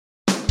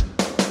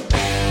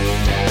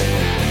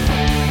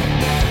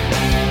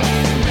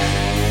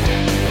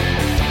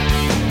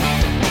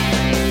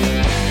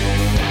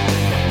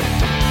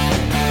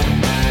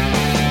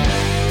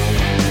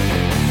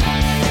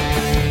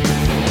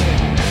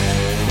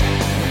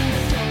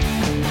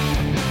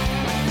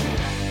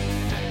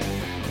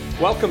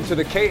Welcome to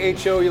the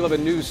KHO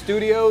 11 News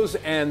Studios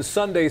and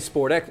Sunday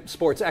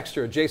Sports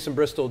Extra. Jason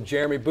Bristol,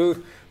 Jeremy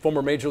Booth,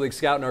 former Major League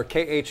scout and our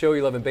KHO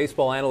 11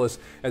 baseball analyst,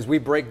 as we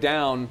break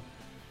down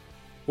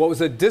what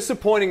was a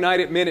disappointing night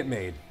at Minute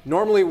Maid.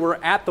 Normally we're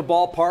at the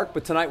ballpark,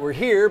 but tonight we're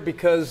here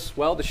because,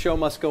 well, the show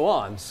must go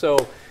on.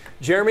 So,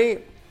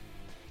 Jeremy,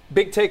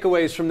 big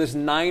takeaways from this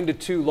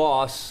 9-2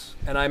 loss,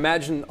 and I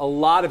imagine a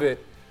lot of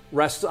it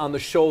rests on the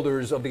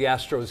shoulders of the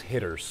Astros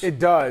hitters. It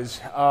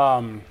does.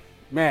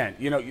 Man,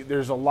 you know,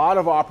 there's a lot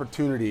of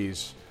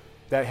opportunities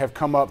that have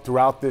come up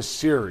throughout this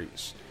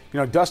series. You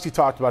know, Dusty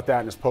talked about that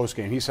in his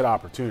postgame. He said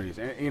opportunities.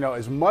 And, you know,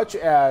 as much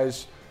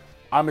as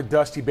I'm a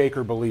Dusty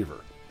Baker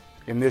believer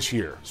in this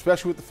year,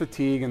 especially with the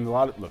fatigue and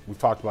look, we've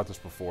talked about this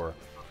before.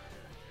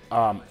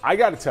 I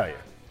got to tell you,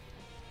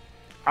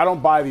 I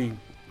don't buy the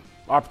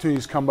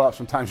opportunities come up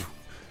sometimes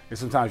and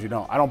sometimes you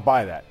don't. I don't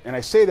buy that. And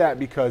I say that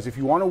because if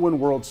you want to win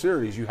World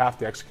Series, you have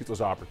to execute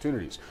those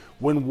opportunities.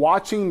 When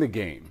watching the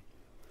game,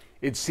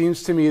 it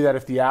seems to me that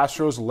if the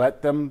Astros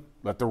let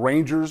the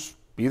Rangers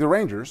be the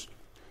Rangers,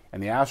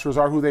 and the Astros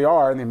are who they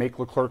are, and they make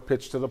Leclerc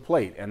pitch to the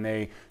plate, and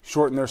they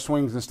shorten their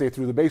swings and stay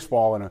through the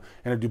baseball in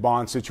a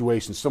Dubon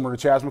situation, similar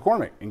to Chas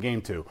McCormick in Game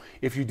 2.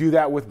 If you do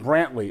that with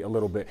Brantley a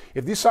little bit,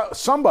 if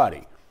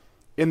somebody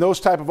in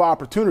those type of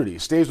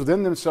opportunities stays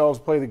within themselves,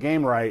 play the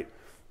game right,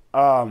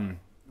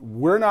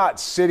 we're not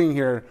sitting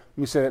here,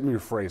 let me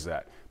rephrase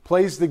that,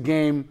 plays the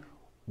game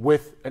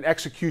with an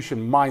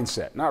execution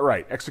mindset, not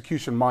right,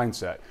 execution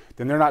mindset,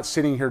 then they're not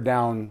sitting here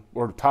down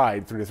or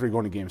tied 3-3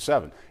 going to Game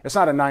 7. It's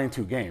not a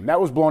 9-2 game. That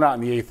was blown out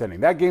in the 8th inning.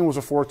 That game was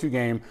a 4-2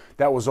 game.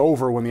 That was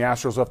over when the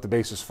Astros left the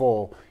bases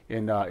full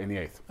in the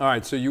 8th. All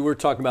right, so you were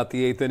talking about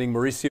the 8th inning.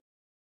 Mauricio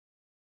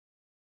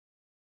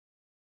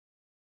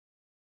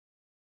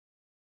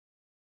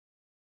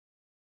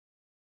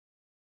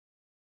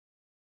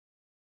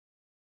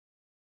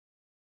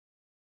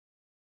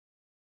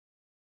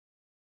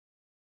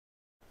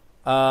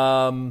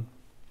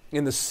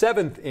in the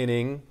 7th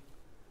inning,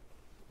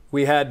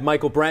 we had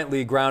Michael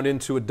Brantley ground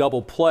into a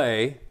double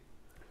play,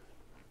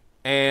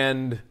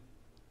 and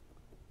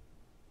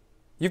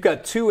you've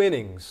got 2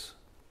 innings,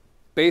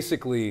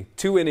 basically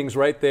 2 innings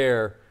right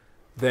there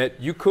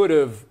that you could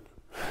have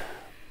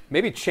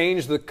maybe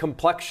changed the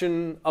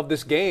complexion of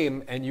this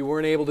game, and you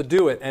weren't able to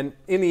do it. And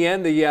in the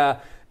end, the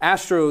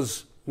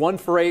Astros 1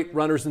 for 8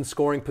 runners in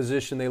scoring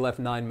position. They left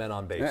 9 men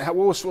on base.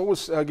 What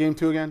was Game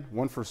 2 again?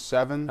 1 for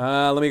 7?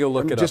 Let me go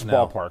look it up now. Just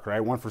ballpark, right?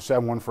 1 for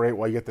 7, 1 for 8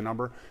 while you get the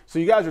number. So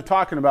you guys are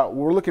talking about,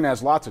 we're looking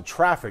at lots of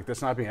traffic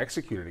that's not being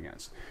executed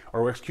against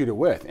or executed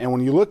with. And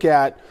when you look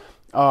at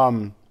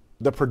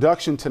the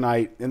production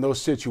tonight in those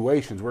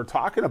situations, we're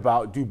talking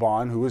about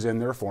Dubon, who was in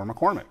there for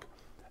McCormick.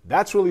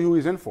 That's really who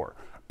he's in for.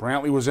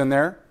 Brantley was in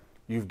there.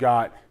 You've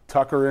got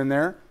Tucker in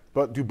there.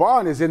 But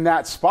Dubon is in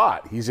that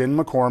spot. He's in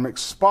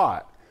McCormick's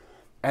spot.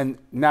 And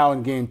now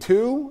in Game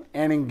 2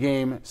 and in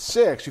Game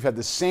 6, you've had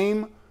the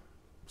same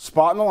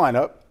spot in the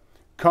lineup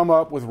come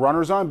up with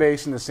runners on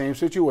base in the same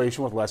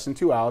situation with less than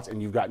 2 outs,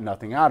 and you've got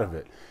nothing out of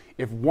it.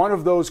 If one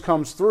of those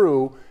comes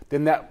through,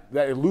 then that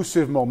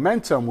elusive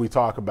momentum we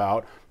talk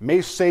about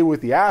may stay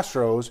with the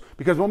Astros,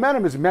 because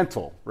momentum is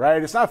mental,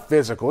 right? It's not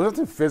physical. There's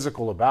nothing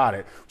physical about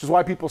it, which is why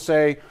a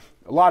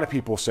lot of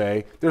people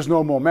say there's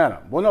no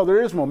momentum. Well, no,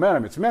 there is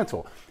momentum. It's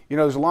mental. You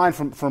know, there's a line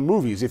from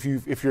movies. If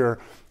your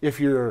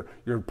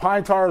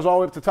pine tar is all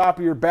the way up the top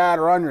of your bat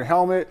or on your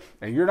helmet,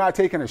 and you're not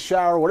taking a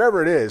shower,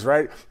 whatever it is,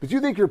 right? But you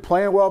think you're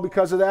playing well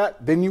because of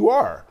that, then you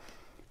are.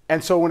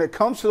 And so when it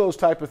comes to those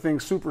type of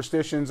things,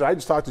 superstitions, I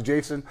just talked to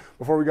Jason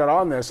before we got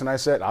on this, and I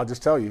said, I'll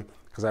just tell you,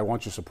 because I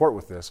want your support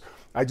with this.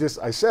 I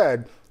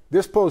said,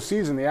 this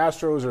postseason, the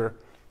Astros are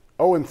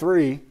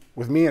 0-3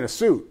 with me in a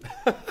suit.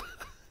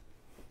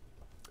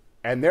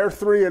 And they're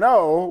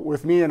 3-0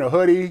 with me in a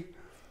hoodie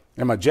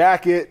and my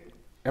jacket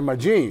and my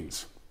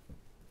jeans.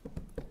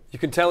 You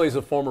can tell he's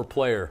a former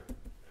player.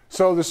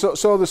 So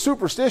the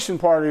superstition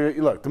part of it,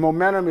 look, the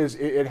momentum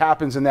it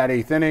happens in that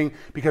 8th inning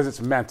because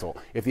it's mental.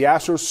 If the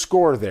Astros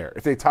score there,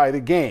 if they tie the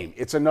game,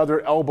 it's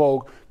another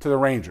elbow to the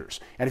Rangers.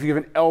 And if you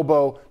give an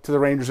elbow to the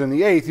Rangers in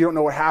the 8th, you don't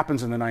know what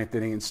happens in the 9th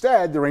inning.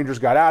 Instead, the Rangers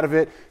got out of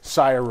it,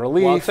 sigh of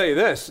relief. Well, I'll tell you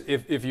this,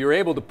 if you're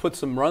able to put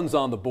some runs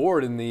on the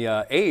board in the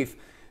 8th,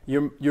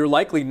 you're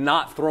likely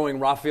not throwing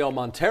Rafael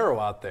Montero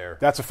out there.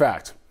 That's a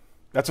fact.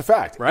 That's a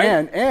fact. Right?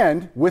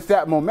 And with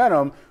that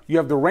momentum, you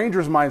have the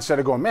Rangers mindset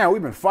of going, man,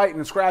 we've been fighting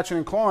and scratching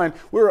and clawing.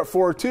 We were at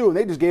 4-2, and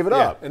they just gave it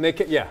up. And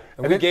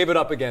we gave it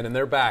up again, and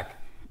they're back.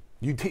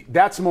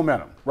 That's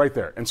momentum right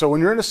there. And so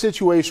when you're in a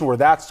situation where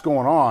that's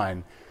going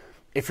on,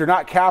 if you're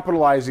not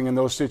capitalizing in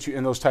those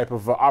type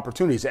of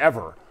opportunities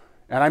ever,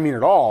 and I mean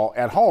it all,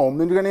 at home,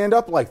 then you're going to end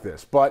up like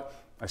this. But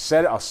I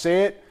said it, I'll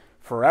say it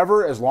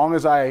forever. As long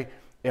as I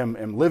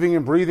am living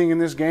and breathing in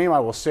this game, I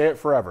will say it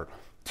forever.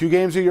 2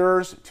 games are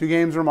yours, 2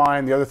 games are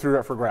mine, the other 3 are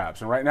up for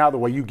grabs. And right now, the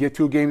way you get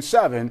to a Game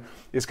 7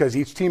 is because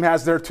each team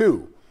has their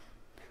 2.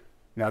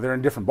 Now, they're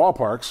in different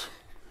ballparks,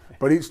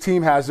 but each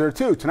team has their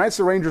 2. Tonight's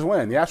the Rangers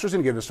win. The Astros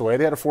didn't give this away.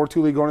 They had a 4-2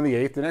 lead going in the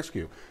 8th and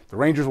execute. The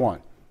Rangers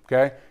won,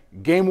 okay?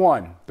 Game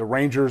 1, the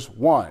Rangers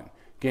won.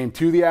 Game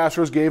 2, the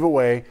Astros gave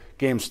away.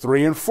 Games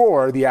 3 and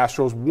 4, the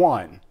Astros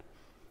won.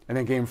 And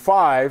then Game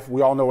 5,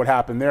 we all know what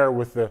happened there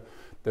with the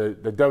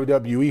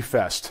WWE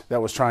fest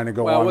that was trying to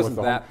go on. Well, it wasn't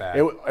that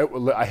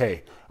bad.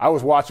 Hey, I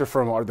was watching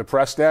from the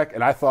press deck,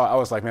 and I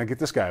was like, man, get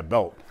this guy a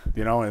belt,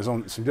 and his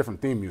own some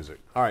different theme music.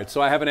 All right,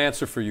 so I have an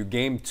answer for you.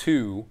 Game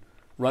 2,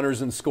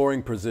 runners in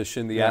scoring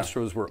position, the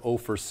Astros were 0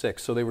 for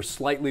 6, so they were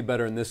slightly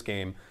better in this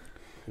game,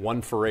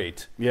 1 for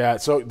 8. Yeah,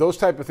 so those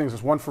type of things,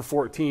 it's 1 for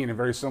 14 in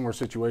very similar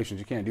situations.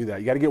 You can't do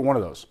that. You got to get one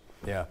of those.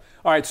 Yeah.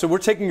 All right, so we're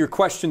taking your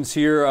questions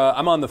here.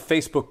 I'm on the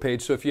Facebook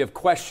page, so if you have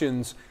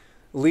questions,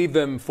 leave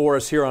them for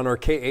us here on our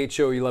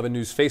KHO 11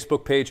 News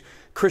Facebook page.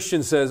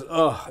 Christian says,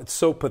 it's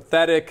so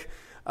pathetic.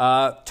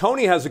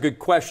 Tony has a good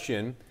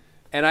question,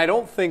 and I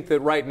don't think that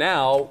right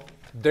now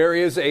there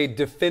is a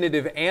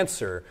definitive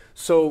answer.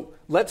 So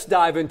let's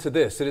dive into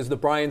this. It is the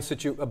Brian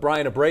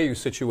Abreu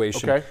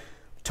situation. Okay.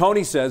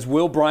 Tony says,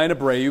 will Brian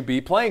Abreu be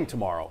playing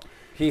tomorrow?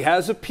 He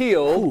has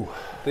appealed. Ooh.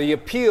 The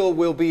appeal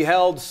will be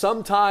held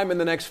sometime in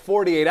the next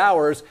 48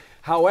 hours.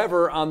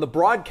 However, on the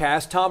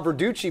broadcast, Tom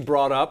Verducci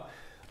brought up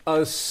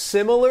a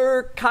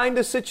similar kind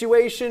of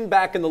situation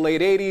back in the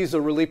late 80s,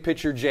 a relief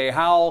pitcher, Jay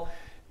Howell.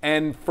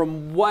 And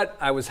from what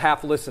I was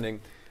half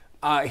listening,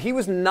 he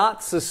was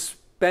not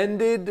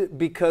suspended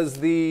because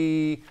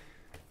the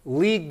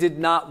league did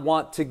not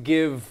want to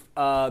give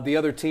the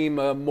other team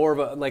more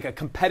of a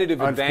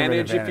competitive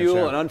advantage, if you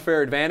will, an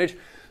unfair advantage.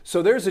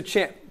 So there's a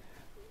chance.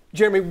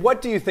 Jeremy,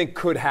 what do you think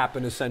could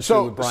happen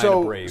essentially with Brian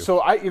Abreu?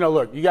 So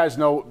look, you guys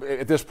know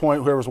at this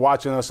point, whoever's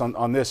watching us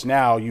on this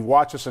now, you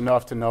watch us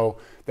enough to know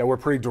that we're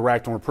pretty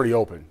direct and we're pretty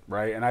open,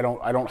 right? And I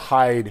don't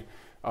hide.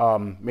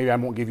 Maybe I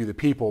won't give you the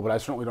people, but I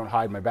certainly don't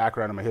hide my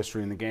background and my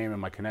history in the game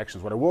and my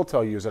connections. What I will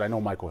tell you is that I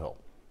know Michael Hill.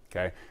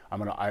 Okay,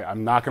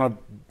 I'm not gonna.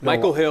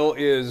 Michael Hill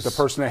is the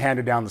person that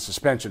handed down the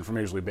suspension for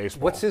Major League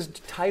Baseball. What's his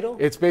title?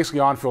 It's basically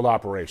on-field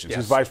operations. Yes.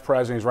 He's vice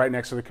president. He's right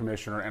next to the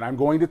commissioner. And I'm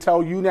going to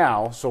tell you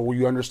now, so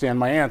you understand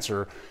my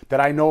answer, that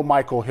I know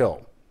Michael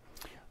Hill.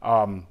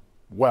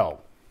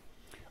 Well,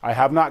 I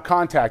have not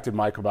contacted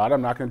Mike about it.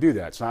 I'm not going to do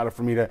that. It's not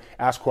for me to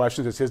ask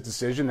questions. It's his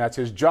decision. That's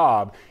his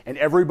job. And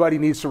everybody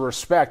needs to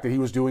respect that he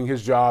was doing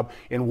his job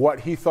in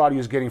what he thought he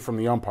was getting from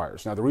the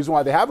umpires. Now, the reason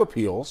why they have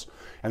appeals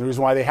and the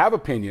reason why they have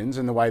opinions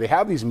and why they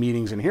have these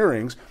meetings and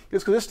hearings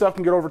is because this stuff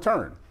can get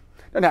overturned.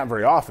 It doesn't happen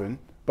very often,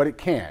 but it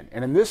can.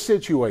 And in this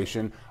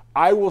situation,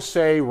 I will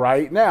say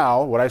right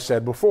now what I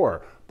said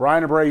before.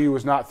 Brian Abreu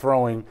is not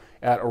throwing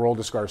at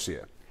Aroldis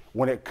Garcia.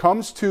 When it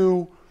comes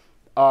to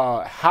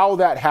how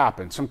that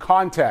happened, some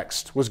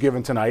context was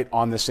given tonight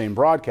on the same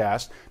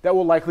broadcast that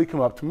will likely come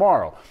up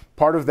tomorrow.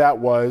 Part of that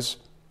was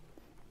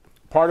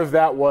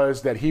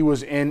that he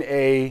was in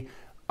a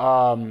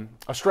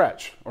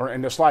stretch or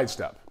in a slide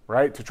step,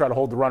 right, to try to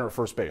hold the runner at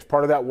first base.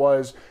 Part of that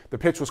was the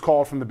pitch was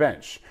called from the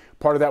bench.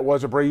 Part of that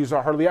was Abreu's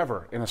hardly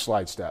ever in a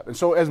slide step. And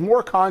so as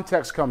more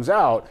context comes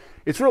out,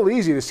 it's real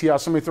easy to see how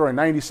somebody throwing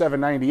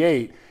 97,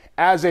 98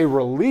 as a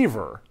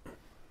reliever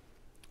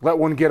let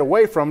one get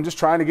away from him, just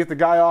trying to get the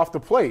guy off the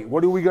plate.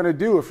 What are we going to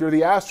do if you're the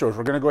Astros?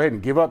 We're going to go ahead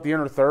and give up the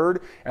inner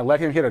third and let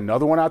him hit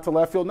another one out to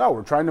left field? No,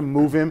 we're trying to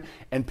move him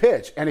and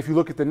pitch. And if you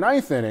look at the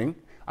ninth inning,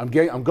 I'm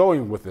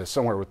going with this,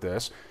 somewhere with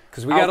this.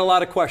 Because we got a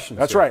lot of questions.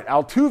 That's here. right.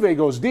 Altuve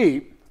goes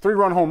deep,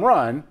 3-run home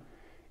run,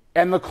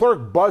 and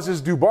Leclerc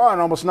buzzes Dubon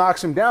and almost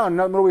knocks him down,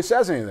 and nobody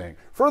says anything.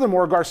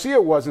 Furthermore, Garcia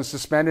wasn't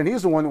suspended.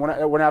 He's the one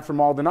that went after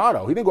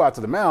Maldonado. He didn't go out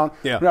to the mound.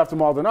 Yeah. He went after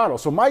Maldonado.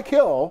 So Mike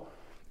Hill,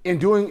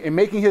 in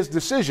making his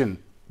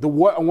decision,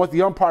 what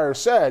the umpire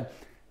said,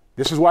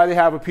 this is why they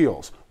have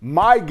appeals.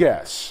 My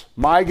guess,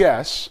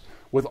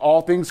 with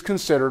all things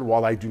considered,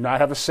 while I do not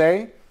have a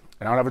say,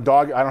 and I don't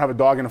have a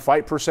dog in a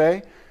fight per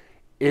se,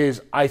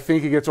 is I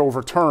think it gets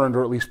overturned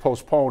or at least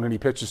postponed and he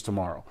pitches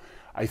tomorrow.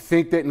 I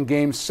think that in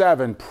Game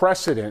 7,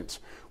 precedent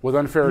with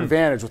unfair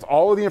advantage, with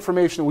all of the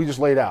information that we just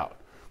laid out,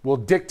 will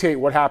dictate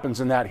what happens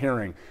in that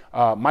hearing.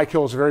 Mike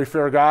Hill is a very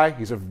fair guy.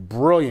 He's a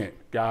brilliant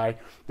guy.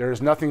 There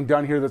is nothing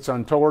done here that's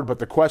untoward, but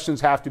the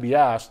questions have to be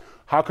asked.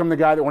 How come the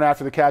guy that went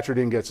after the catcher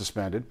didn't get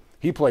suspended?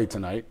 He played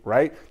tonight,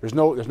 right? There's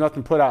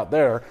nothing put out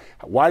there.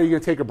 Why are you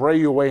going to take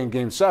Abreu away in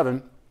Game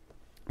 7,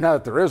 now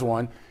that there is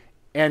one?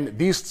 And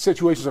these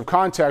situations of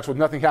context with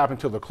nothing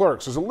happened to the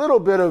clerks. There's a little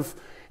bit of,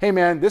 hey,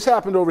 man, this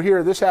happened over here,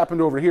 and this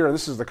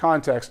is the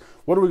context.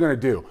 What are we going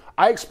to do?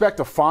 I expect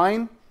a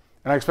fine,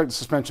 and I expect the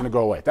suspension to go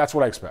away. That's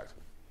what I expect.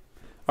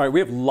 All right, we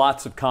have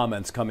lots of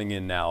comments coming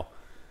in now.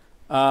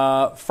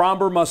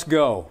 Fromber must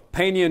go.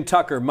 Pena and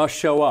Tucker must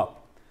show up.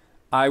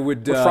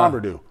 What's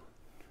Fromber do?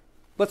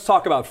 Let's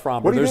talk about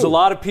Fromber. There's a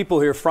lot of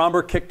people here.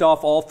 Fromber kicked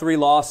off all 3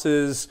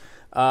 losses.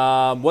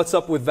 What's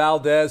up with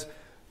Valdez?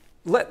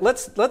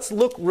 Let's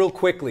look real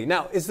quickly.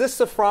 Now, is this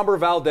the Fromber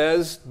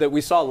Valdez that we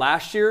saw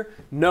last year?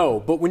 No,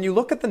 but when you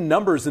look at the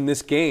numbers in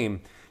this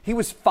game, he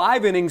was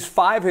 5 innings,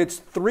 5 hits,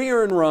 3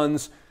 earned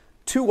runs,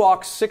 2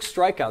 walks, 6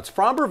 strikeouts.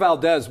 Fromber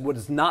Valdez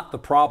was not the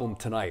problem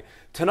tonight.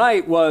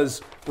 Tonight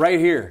was right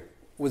here,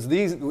 was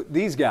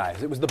these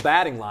guys. It was the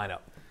batting lineup.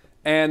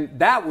 And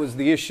that was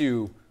the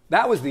issue.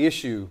 That was the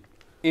issue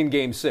in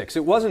Game 6.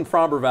 It wasn't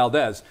Fromber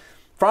Valdez.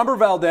 Framber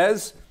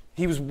Valdez,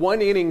 he was 1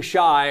 inning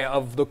shy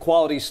of the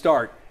quality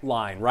start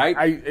line, right?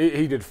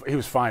 He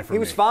was fine for me. He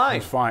was fine. He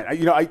was fine.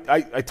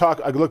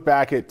 I look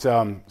back at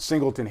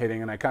Singleton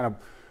hitting, and I kind of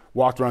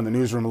walked around the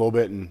newsroom a little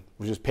bit and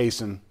was just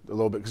pacing a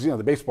little bit because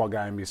the baseball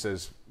guy in me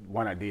says,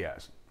 why not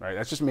Diaz? Right?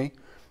 That's just me.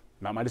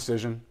 Not my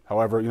decision.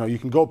 However, you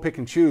can go pick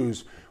and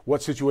choose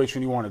what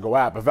situation you want to go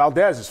at. But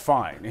Valdez is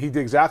fine. He did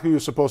exactly what he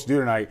was supposed to do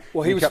tonight.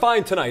 Well, he was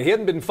fine tonight. He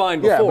hadn't been fine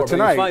before, but he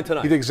was fine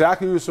tonight. He did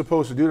exactly what he was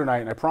supposed to do tonight,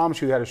 and I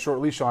promise you he had a short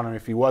leash on him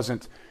if he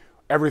wasn't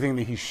everything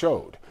that he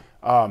showed.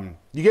 You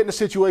get into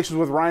situations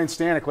with Ryan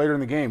Stanek later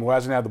in the game who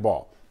hasn't had the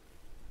ball.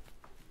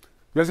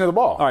 He doesn't have the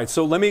ball. All right,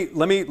 so let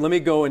me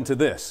go into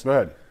this. Go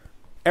ahead.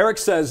 Eric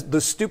says, the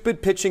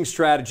stupid pitching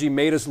strategy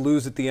made us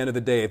lose at the end of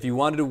the day. If you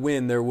wanted to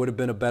win, there would have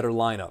been a better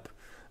lineup.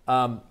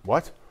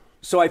 What?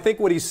 So I think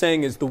what he's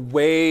saying is the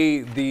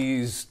way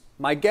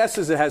my guess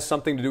is it has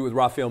something to do with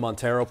Rafael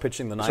Montero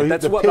pitching the ninth. So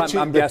That's what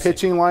I'm guessing. The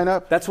pitching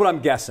lineup? That's what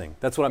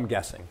I'm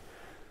guessing.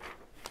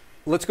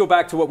 Let's go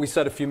back to what we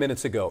said a few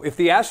minutes ago. If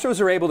the Astros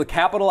are able to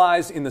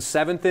capitalize in the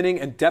 7th inning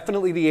and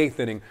definitely the 8th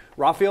inning,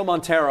 Rafael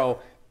Montero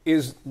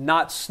is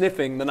not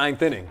sniffing the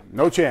 9th inning.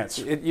 No chance.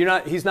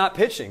 He's not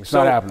pitching. It's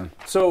not happening.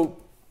 So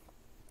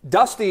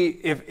Dusty,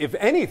 if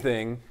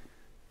anything,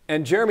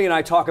 and Jeremy and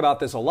I talk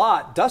about this a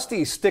lot,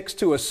 Dusty sticks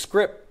to a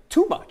script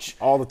too much.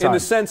 All the time. In the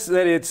sense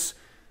that it's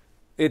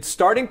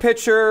starting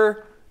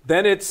pitcher,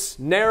 then it's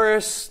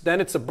Neris,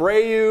 then it's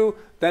Abreu,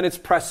 then it's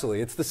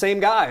Presley. It's the same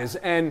guys.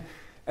 And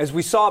as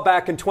we saw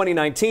back in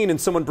 2019,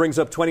 and someone brings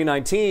up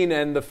 2019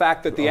 and the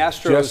fact that the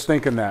Astros... Just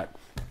thinking that.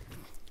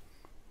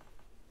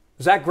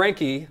 Zach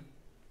Greinke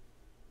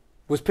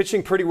was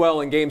pitching pretty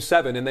well in Game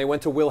 7, and they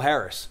went to Will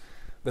Harris.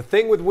 The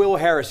thing with Will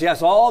Harris,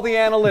 yes, all the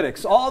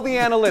analytics.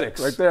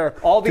 Right there.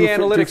 All the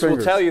analytics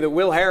will tell you that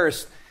Will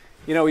Harris,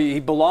 he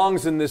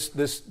belongs in this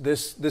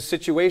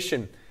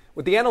situation.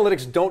 What the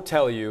analytics don't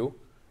tell you,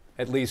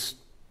 at least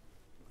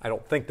I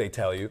don't think they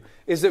tell you,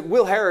 is that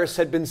Will Harris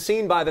had been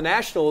seen by the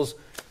Nationals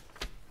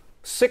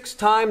 6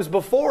 times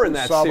before in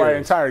that series. Saw by an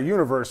entire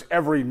universe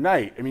every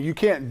night. I mean, you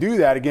can't do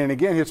that again and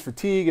again. His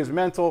fatigue, his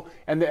mental,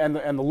 and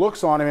the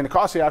looks on him, and it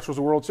cost the Astros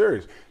a World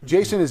Series.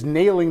 Jason is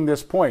nailing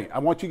this point. I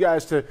want you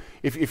guys to,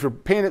 if you're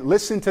paying it,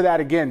 listen to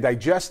that again,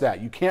 digest that.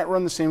 You can't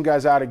run the same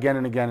guys out again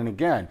and again and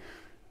again.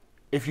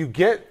 If you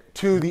get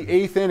to the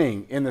 8th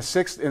inning in the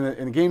 6th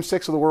in Game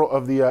 6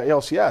 of the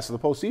ALCS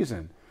of the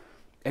postseason,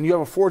 and you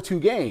have a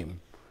 4-2 game,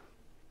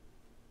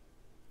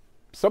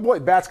 some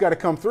point bat's got to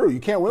come through. You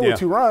can't win with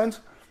 2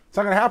 runs. It's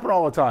not going to happen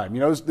all the time.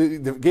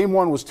 The Game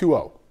 1 was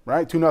 2-0,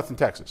 right? 2-0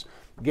 Texas.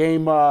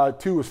 Game 2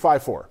 was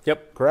 5-4.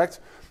 Yep. Correct?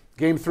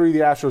 Game 3, the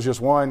Astros just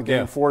won.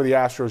 Game 4, the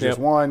Astros just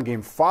won.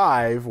 Game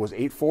 5 was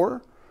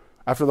 8-4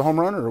 after the home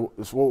run? Or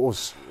what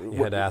was?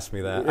 You had to ask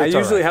me that. I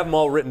usually have them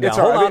all written down.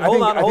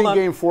 Hold on. I think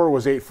Game 4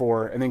 was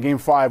 8-4, and then Game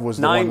 5 was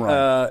the 1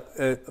 run.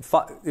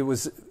 It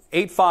was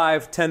 8-5,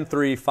 10-3,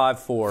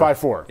 5-4.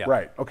 5-4, yeah.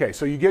 Right. Okay,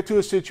 so you get to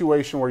a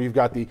situation where you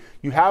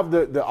have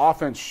the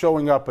offense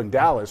showing up in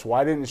Dallas.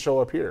 Why didn't it show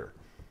up here?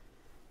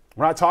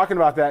 We're not talking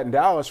about that in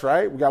Dallas,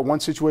 right? We got one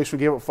situation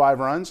we gave up 5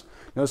 runs,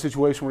 another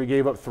situation where we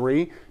gave up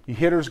 3. The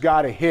hitters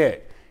got to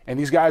hit, and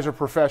these guys are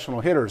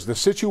professional hitters. The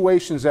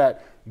situations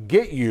that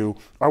get you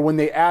are when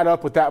they add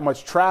up with that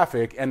much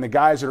traffic and the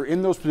guys that are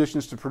in those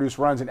positions to produce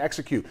runs and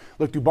execute.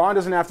 Look, Dubon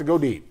doesn't have to go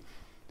deep.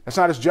 That's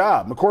not his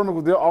job. McCormick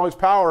with all his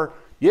power,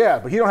 yeah,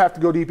 but he don't have to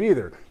go deep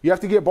either. You have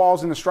to get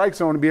balls in the strike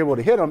zone to be able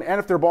to hit them, and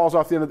if they're balls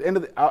off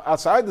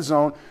outside the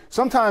zone,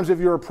 sometimes if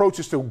your approach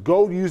is to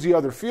go use the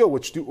other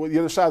field, the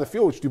other side of the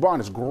field, which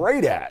Dubon is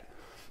great at,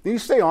 then you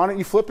stay on it,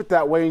 you flip it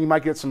that way, and you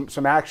might get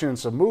some action and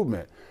some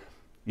movement.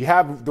 You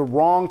have the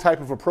wrong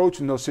type of approach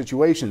in those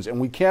situations, and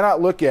we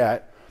cannot look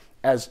at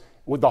as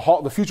with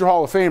the future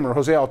Hall of Famer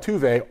Jose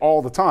Altuve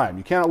all the time.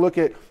 You cannot look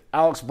at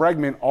Alex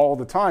Bregman all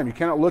the time. You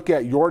cannot look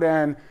at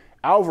Yordan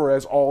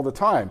Alvarez all the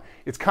time.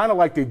 It's kind of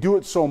like they do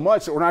it so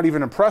much that we're not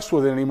even impressed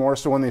with it anymore.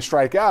 So when they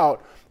strike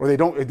out or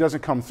it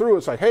doesn't come through,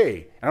 it's like,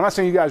 hey, and I'm not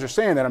saying you guys are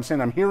saying that. I'm saying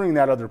I'm hearing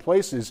that other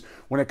places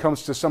when it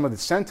comes to some of the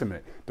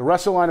sentiment. The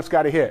rest of the lineup's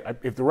got to hit.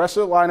 If the rest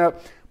of the lineup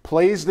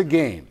plays the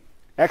game,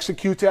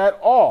 executes at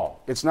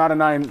all, it's not a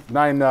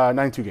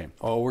 9-2 game.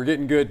 Oh, we're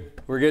getting good.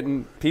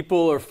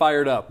 People are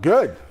fired up.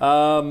 Good.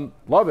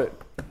 Love it.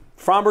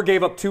 Framber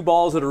gave up 2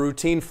 balls that are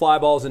routine fly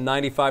balls in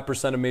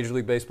 95% of Major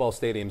League Baseball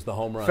stadiums, the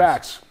home runs.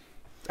 Facts.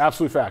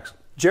 Absolute facts.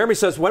 Jeremy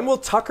says, when will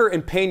Tucker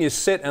and Pena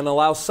sit and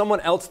allow someone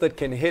else that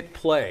can hit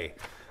play?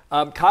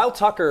 Kyle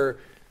Tucker,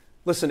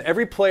 listen,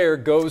 every player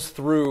goes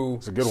through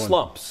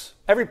slumps.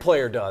 Every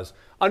player does.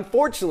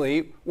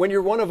 Unfortunately, when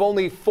you're one of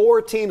only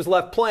 4 teams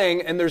left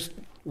playing and there's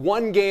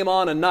 1 game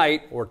on a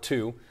night, or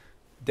 2,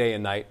 day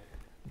and night,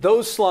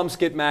 those slumps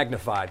get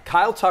magnified.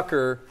 Kyle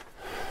Tucker,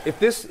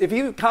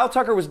 Kyle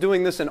Tucker was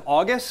doing this in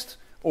August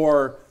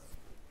or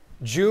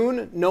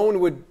June, no one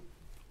would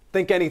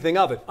think anything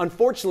of it.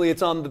 Unfortunately,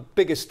 it's on the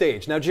biggest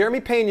stage. Now,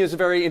 Jeremy Pena is a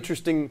very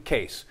interesting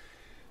case.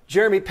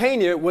 Jeremy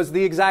Pena was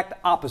the exact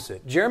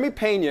opposite. Jeremy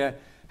Pena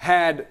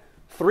had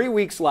 3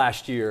 weeks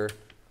last year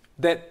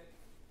that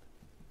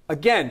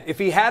again, if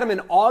he had him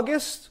in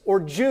August or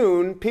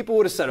June, people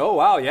would have said, oh,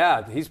 wow,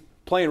 yeah, he's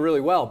playing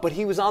really well. But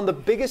he was on the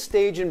biggest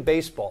stage in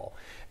baseball.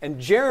 And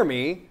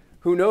Jeremy,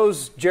 who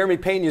knows Jeremy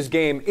Pena's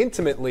game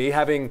intimately,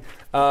 having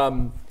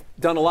done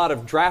a lot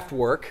of draft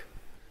work,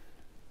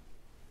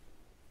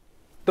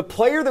 the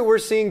player that we're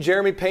seeing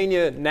Jeremy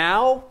Pena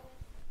now,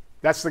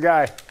 that's the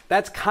guy.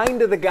 That's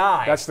kind of the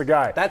guy. That's the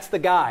guy. That's the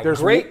guy. There's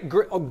great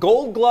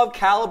Gold Glove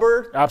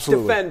caliber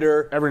absolutely.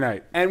 Defender. Every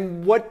night.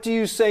 And what do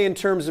you say in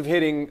terms of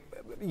hitting,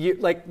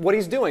 like what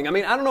he's doing? I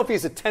mean, I don't know if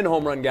he's a 10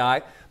 home run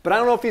guy, but I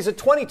don't know if he's a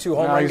 22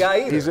 home run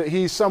guy either.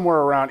 He's somewhere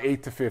around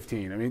 8 to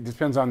 15. I mean, it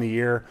depends on the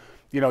year.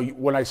 You know,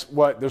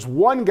 there's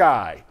one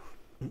guy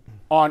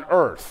on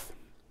earth,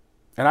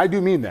 and I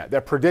do mean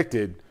that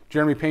predicted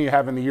Jeremy Pena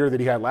having the year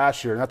that he had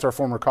last year, and that's our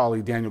former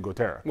colleague Daniel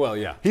Gotera. Well,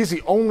 yeah. He's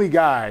the only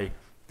guy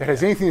that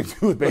has anything to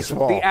do with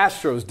baseball. The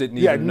Astros didn't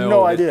even know.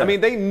 No idea. I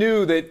mean, they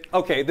knew that,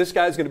 okay, this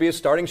guy's going to be a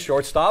starting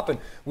shortstop, and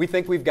we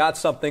think we've got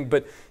something.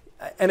 But,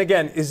 and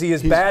again, is he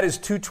as bad as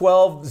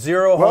 212,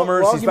 0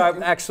 homers? He's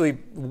actually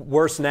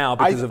worse now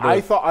because of the...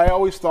 I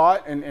always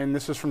thought, and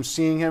this is from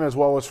seeing him as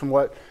well as from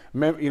what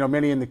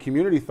many in the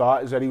community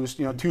thought, is that he was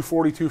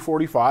 240,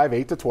 245,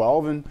 8 to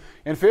 12,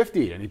 and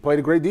 50, and he played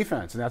a great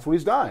defense, and that's what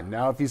he's done.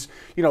 Now, if he's,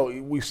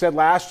 we said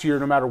last year,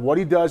 no matter what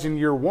he does in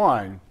year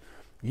one,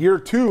 year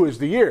two is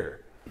the year.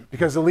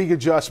 Because the league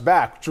adjusts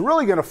back. What you're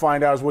really going to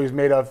find out is what he's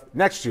made of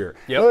next year.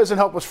 It doesn't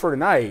help us for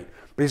tonight,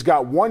 but he's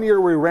got 1 year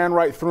where he ran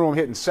right through him,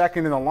 hitting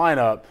second in the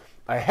lineup,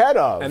 ahead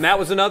of. And that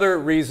was another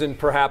reason,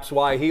 perhaps,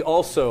 why he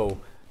also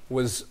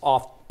was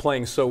off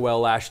playing so well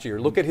last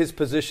year. Look at his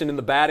position in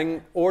the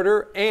batting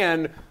order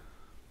and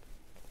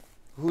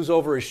who's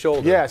over his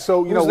shoulder. Yeah,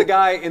 so who's the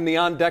guy in the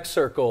on-deck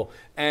circle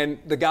and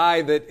the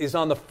guy that is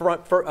on the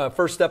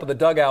first step of the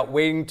dugout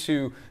waiting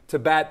to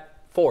bat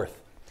fourth.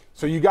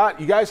 So we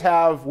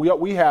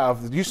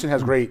have, Houston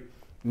has great,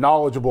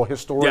 knowledgeable,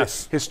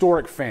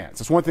 historic fans.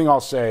 That's one thing I'll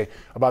say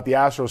about the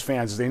Astros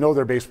fans is they know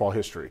their baseball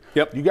history.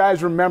 Yep. You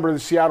guys remember the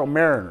Seattle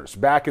Mariners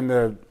back in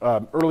the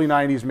early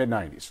 90s,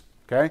 mid-90s,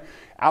 okay?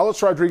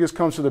 Alex Rodriguez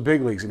comes to the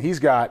big leagues, and he's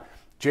got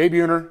Jay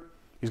Buhner,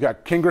 he's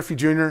got Ken Griffey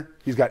Jr.,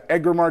 he's got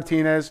Edgar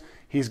Martinez,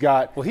 he's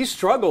got... Well, he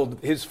struggled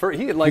his first...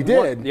 He did,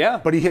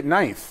 but he hit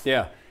ninth.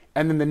 Yeah.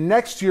 And then the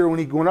next year when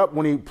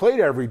he played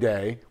every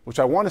day, which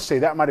I want to say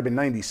that might have been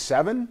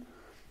 97,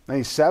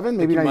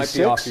 maybe 96. Might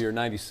be off of your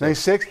 96.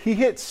 96. He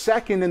hit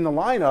second in the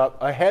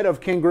lineup ahead of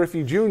Ken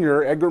Griffey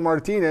Jr., Edgar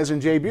Martinez,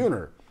 and Jay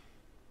Buhner.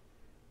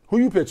 Who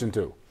you pitching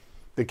to?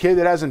 The kid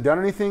that hasn't done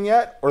anything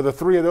yet, or the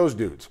three of those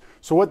dudes?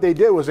 So what they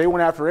did was they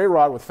went after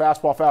A-Rod with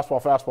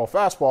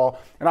fastball,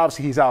 and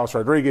obviously he's Alex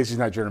Rodriguez, he's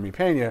not Jeremy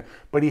Pena,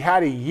 but he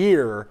had a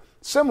year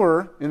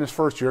similar in his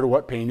first year to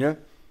what Pena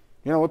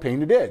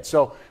did.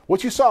 So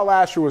what you saw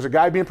last year was a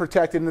guy being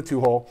protected in the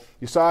two-hole.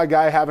 You saw a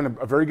guy having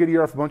a very good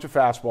year off a bunch of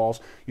fastballs.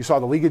 You saw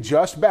the league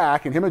adjust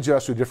back and him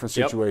adjust to a different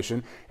situation.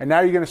 Yep. And now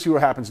you're going to see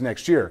what happens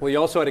next year. Well, you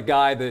also had a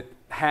guy that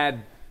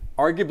had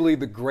arguably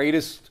the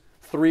greatest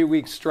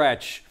 3-week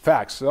stretch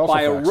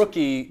by a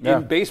rookie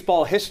in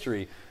baseball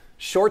history.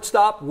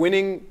 Shortstop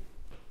winning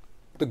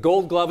the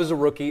Gold Glove as a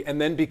rookie and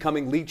then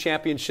becoming League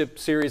Championship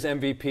Series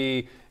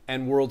MVP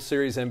and World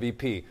Series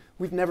MVP.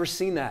 We've never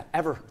seen that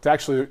ever. It's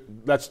actually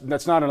that's not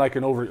that's not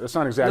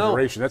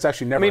exaggeration. No. That's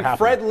actually never happened.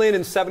 Fred Lynn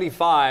in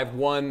 '75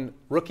 won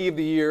Rookie of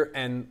the Year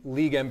and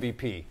League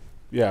MVP.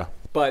 Yeah.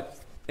 But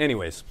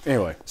anyway,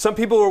 some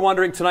people were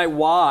wondering tonight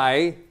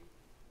why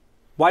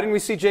didn't we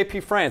see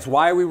JP France?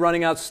 Why are we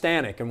running out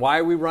Stanek? And why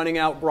are we running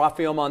out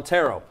Rafael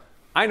Montero?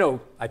 I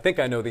think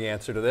I know the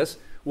answer to this.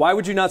 Why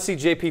would you not see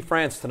JP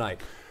France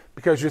tonight?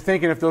 Because you're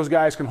thinking if those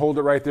guys can hold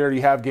it right there,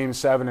 you have Game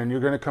 7, and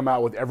you're going to come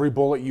out with every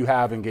bullet you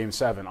have in Game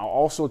 7. I'll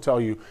also tell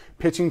you,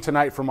 pitching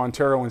tonight for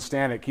Montero and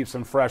Stanek keeps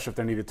them fresh if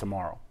they're needed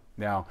tomorrow.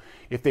 Now,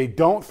 if they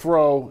don't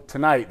throw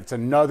tonight, it's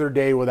another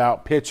day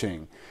without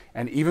pitching.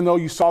 And even though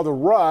you saw the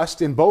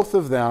rust in both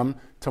of them,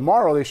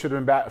 tomorrow they should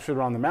have been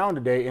on the mound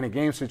today in a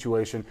game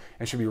situation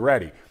and should be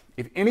ready.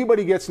 If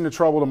anybody gets into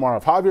trouble tomorrow,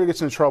 if Javier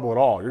gets into trouble at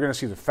all, you're going to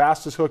see the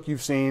fastest hook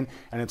you've seen,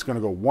 and it's going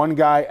to go one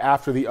guy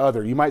after the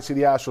other. You might see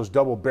the Astros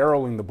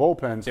double-barreling the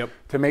bullpens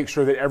to make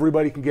sure that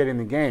everybody can get in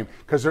the game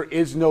because there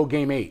is no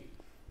Game 8,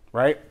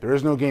 right? There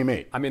is no Game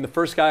 8. I mean, the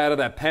first guy out of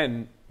that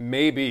pen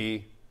may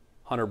be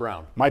Hunter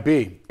Brown. Might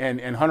be.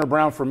 And Hunter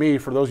Brown, for me,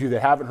 for those of you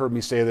that haven't heard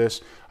me say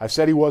this, I've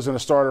said he wasn't a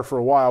starter for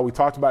a while.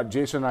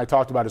 Jason and I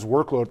talked about his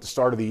workload at the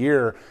start of the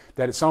year,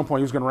 that at some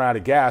point he was going to run out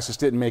of gas. This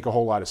didn't make a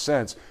whole lot of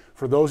sense.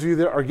 For those of you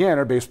that, again,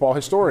 are baseball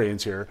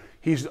historians here,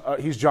 he's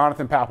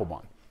Jonathan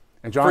Papelbon.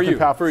 And Jonathan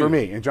for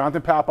me. And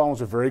Jonathan Papelbon was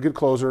a very good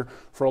closer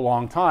for a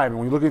long time. And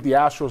when you look at the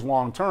Astros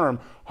long term,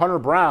 Hunter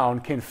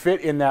Brown can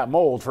fit in that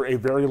mold for a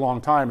very long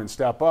time and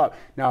step up.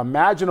 Now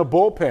imagine a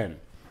bullpen,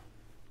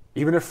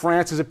 even if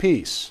France is a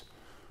piece,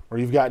 where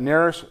you've got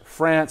Neris,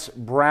 France,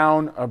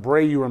 Brown,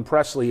 Abreu, and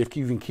Presley, if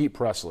you can keep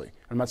Presley.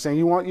 I'm not saying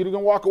you to go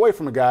walk away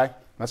from a guy. I'm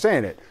not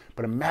saying it.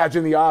 But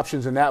imagine the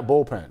options in that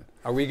bullpen.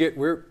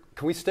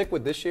 Can we stick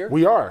with this year?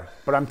 We are,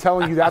 but I'm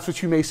telling you that's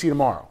what you may see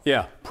tomorrow.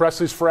 Yeah.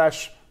 Presley's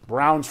fresh,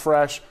 Brown's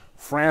fresh,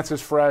 France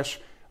is fresh.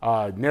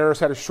 Neris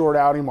had a short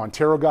outing.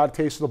 Montero got a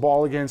taste of the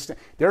ball against.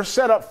 They're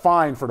set up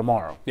fine for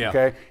tomorrow. Yeah.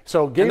 Okay.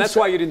 So and that's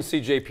why you didn't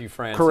see J.P.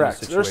 France.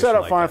 Correct. In a They're set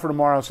up like fine that. for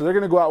tomorrow. So they're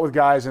going to go out with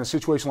guys in a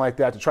situation like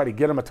that to try to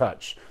get them a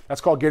touch. That's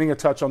called getting a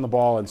touch on the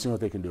ball and seeing what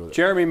they can do with it.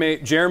 Jeremy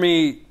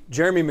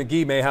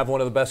McGee may have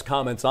one of the best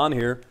comments on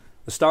here.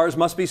 The Stars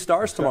must be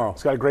stars tomorrow.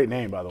 It's got a great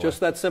name, by the way.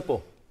 Just that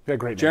simple. Got a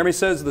great name. Jeremy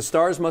says the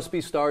Stars must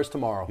be stars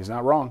tomorrow. He's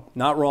not wrong.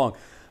 Not wrong.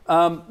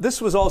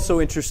 This was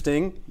also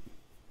interesting.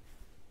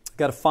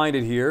 Got to find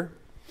it here.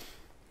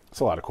 That's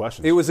a lot of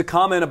questions. It was a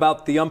comment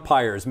about the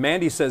umpires.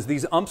 Mandy says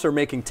these umps are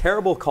making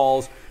terrible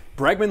calls.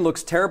 Bregman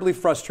looks terribly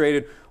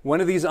frustrated.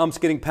 When are these umps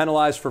getting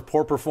penalized for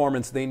poor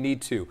performance? They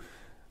need to.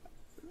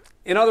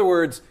 In other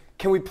words,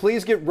 can we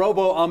please get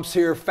robo-umps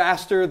here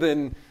faster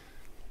than...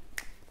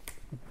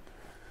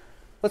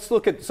 Let's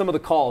look at some of the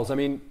calls. I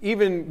mean,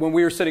 even when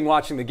we were sitting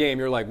watching the game,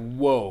 you're like,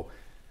 whoa.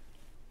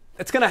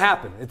 It's going to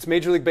happen. It's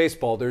Major League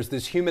Baseball. There's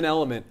this human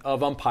element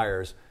of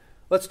umpires.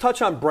 Let's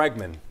touch on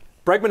Bregman.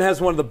 Bregman has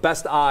one of the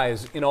best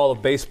eyes in all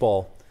of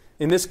baseball.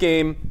 In this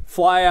game,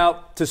 fly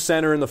out to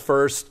center in the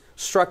first,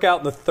 struck out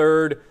in the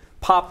third,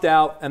 popped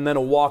out, and then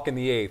a walk in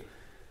the eighth.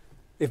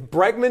 If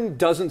Bregman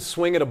doesn't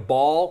swing at a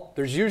ball,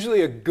 there's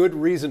usually a good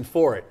reason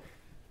for it.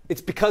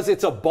 It's because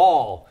it's a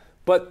ball.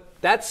 But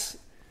that's,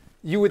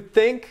 you would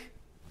think,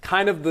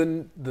 kind of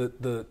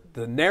the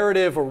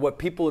narrative or what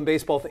people in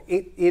baseball think.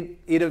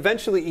 It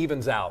eventually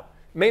evens out.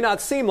 May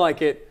not seem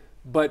like it,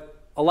 but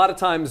a lot of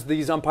times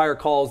these umpire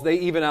calls, they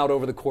even out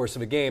over the course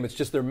of a game. It's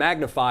just they're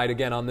magnified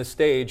again on this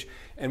stage.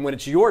 And when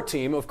it's your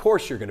team, of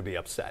course you're going to be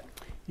upset.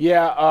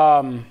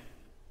 Yeah,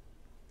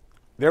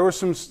 there were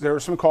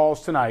some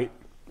calls tonight,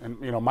 and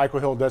Michael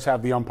Hill does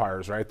have the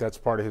umpires, right? That's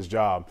part of his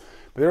job.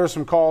 But there were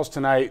some calls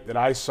tonight that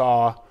I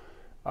saw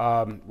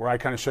where I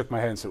kind of shook my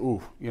head and said,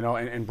 "Ooh,"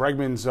 and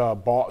Bregman's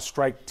ball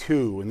strike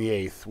 2 in the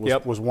 8th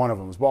was one of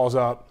them. His ball's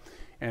up.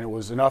 And it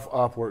was enough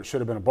up where it should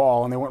have been a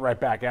ball, and they went right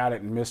back at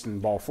it and missed in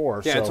ball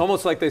 4. Yeah, so, it's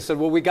almost like they said,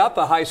 well, we got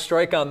the high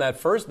strike on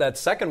that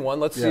second one.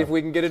 Let's see if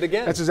we can get it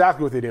again. That's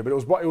exactly what they did, but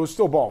it was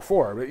still ball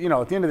 4. But,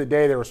 at the end of the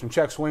day, there were some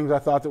check swings I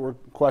thought that were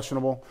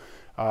questionable.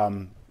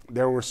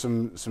 There were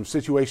some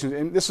situations,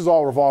 and this is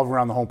all revolving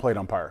around the home plate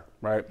umpire,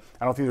 right?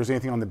 I don't think there's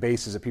anything on the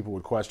bases that people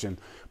would question.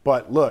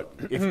 But, look,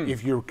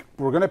 if we're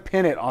going to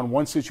pin it on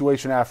one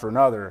situation after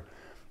another,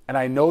 and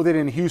I know that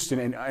in Houston,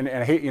 and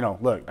I hate,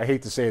 look, I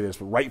hate to say this,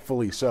 but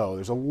rightfully so,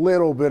 there's a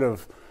little bit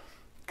of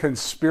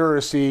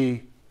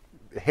conspiracy,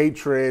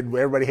 hatred.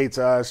 Everybody hates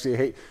us.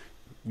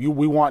 We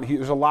want.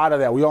 There's a lot of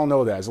that. We all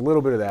know that. There's a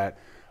little bit of that.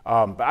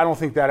 But I don't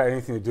think that had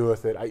anything to do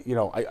with it.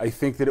 I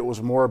think that it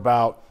was more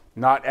about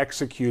not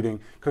executing.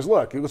 Because,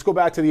 look, let's go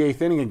back to the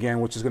 8th inning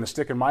again, which is going to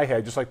stick in my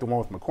head, just like the one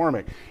with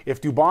McCormick.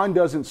 If Dubon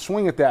doesn't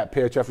swing at that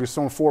pitch after he's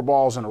thrown 4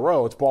 balls in a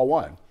row, it's ball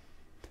 1.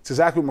 It's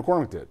exactly what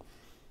McCormick did.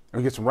 And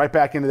he gets him right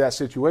back into that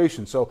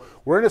situation. So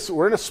we're in a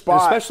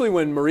spot. And especially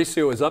when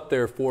Mauricio is up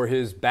there for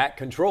his bat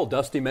control.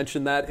 Dusty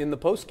mentioned that in the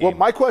postgame. Well,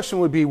 my question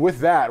would be,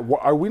 with that,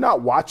 are we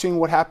not watching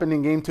what happened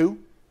in Game 2?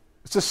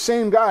 It's the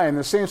same guy in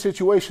the same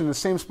situation, the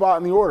same spot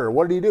in the order.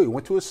 What did he do? He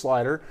went to his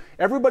slider.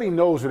 Everybody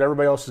knows what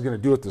everybody else is going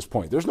to do at this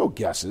point. There's no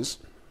guesses,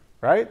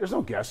 right? There's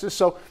no guesses.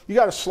 So you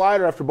got a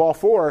slider after ball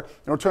 4, and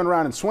we're turning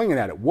around and swinging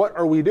at it. What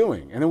are we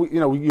doing? And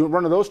then you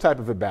run to those type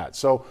of at-bats.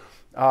 So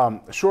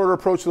shorter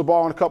approach to the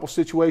ball in a couple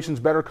situations,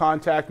 better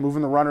contact,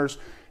 moving the runners.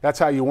 That's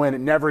how you win. It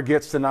never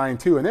gets to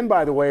 9-2. And then,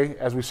 by the way,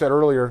 as we said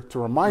earlier, to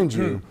remind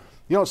you,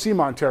 you don't see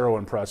Montero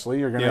and Presley.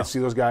 You're going to see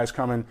those guys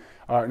coming,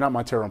 not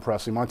Montero and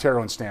Presley,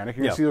 Montero and Stanek.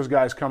 You're going to see those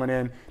guys coming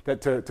in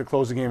to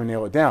close the game and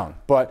nail it down.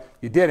 But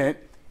you didn't.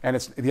 And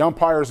it's the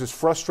umpires, as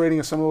frustrating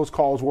as some of those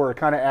calls were, it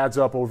kind of adds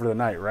up over the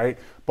night, right?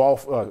 Ball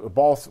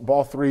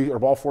 3 or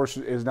ball 4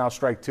 is now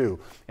strike 2,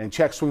 and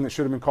check swing that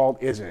should have been called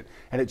isn't,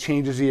 and it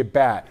changes the at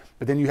bat.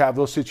 But then you have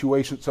those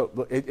situations,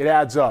 so it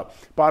adds up.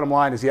 Bottom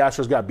line is the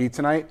Astros got beat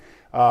tonight,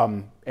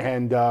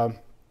 and the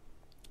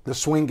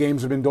swing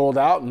games have been doled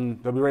out,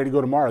 and they'll be ready to go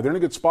tomorrow. They're in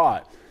a good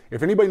spot.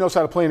 If anybody knows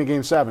how to play in a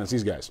Game 7, it's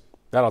these guys.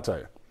 That I'll tell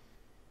you.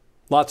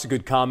 Lots of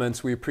good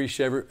comments. We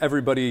appreciate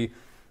everybody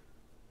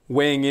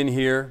weighing in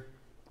here.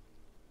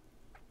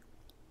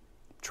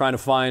 Trying to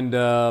find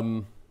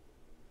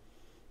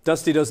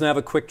Dusty doesn't have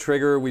a quick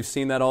trigger. We've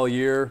seen that all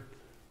year.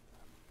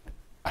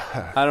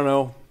 I don't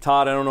know.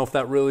 Todd, I don't know if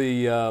that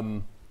really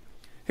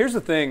here's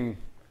the thing.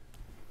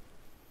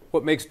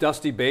 What makes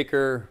Dusty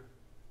Baker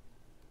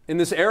in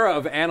this era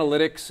of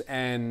analytics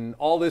and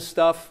all this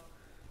stuff,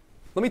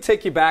 let me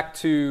take you back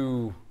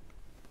to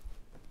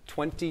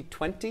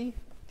 2020.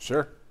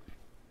 Sure.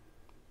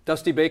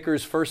 Dusty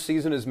Baker's first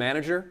season as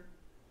manager.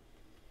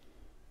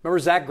 Remember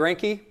Zach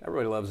Greinke?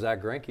 Everybody loves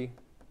Zach Greinke.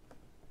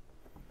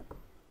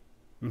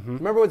 Mm-hmm.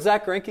 Remember what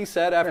Zach Greinke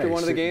said after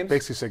one of the games?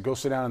 Basically said, go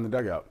sit down in the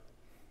dugout.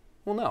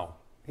 Well, no.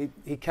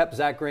 He kept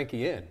Zach Greinke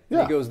in.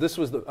 Yeah. He goes,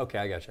 okay,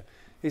 I got you.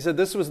 He said,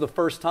 this was the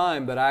first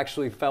time that I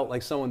actually felt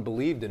like someone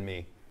believed in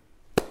me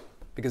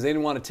because they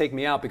didn't want to take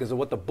me out because of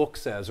what the book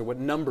says or what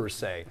numbers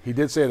say. He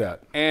did say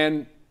that.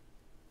 And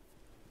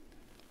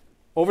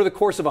over the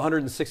course of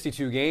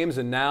 162 games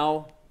and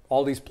now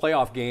all these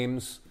playoff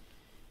games,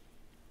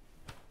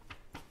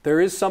 there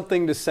is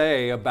something to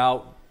say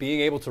about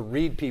being able to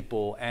read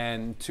people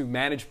and to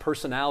manage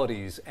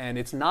personalities. And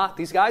it's not,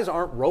 these guys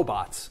aren't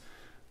robots.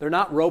 They're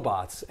not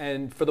robots.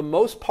 And for the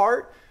most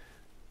part,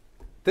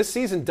 this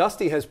season,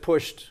 Dusty has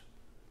pushed,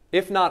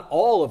 if not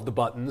all of the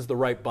buttons, the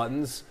right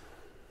buttons,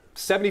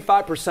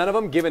 75% of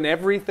them, given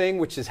everything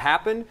which has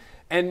happened.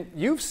 And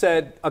you've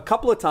said a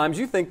couple of times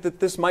you think that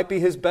this might be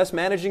his best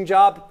managing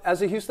job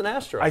as a Houston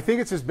Astro. I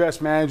think it's his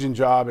best managing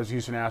job as a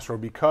Houston Astro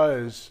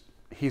because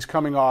he's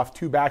coming off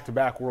 2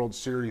 back-to-back World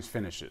Series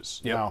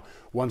finishes. Yep. Now,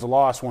 one's a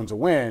loss, one's a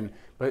win,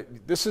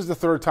 but this is the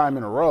 3rd time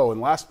in a row. And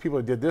last people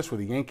that did this were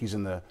the Yankees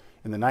in the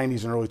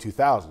 90s and early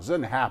 2000s. It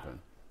doesn't happen.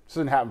 This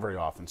doesn't happen very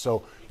often.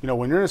 So,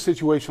 when you're in a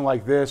situation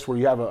like this where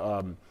you have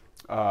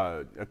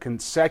a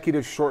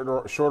consecutive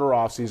shorter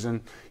offseason,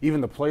 even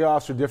the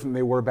playoffs are different than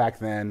they were back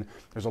then.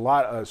 There's a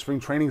lot. Spring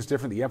training is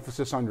different. The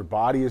emphasis on your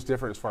body is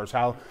different as far as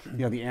how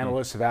the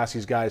analysts have asked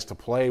these guys to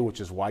play, which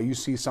is why you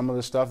see some of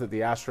the stuff that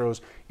the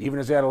Astros, even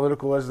as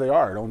analytical as they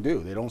are, don't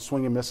do. They don't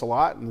swing and miss a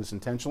lot, and this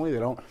intentionally. They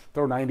don't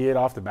throw 98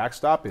 off the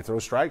backstop. They throw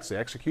strikes. They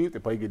execute. They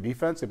play good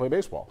defense. They play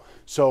baseball.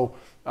 So,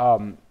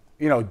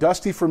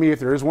 Dusty, for me, if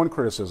there is one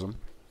criticism,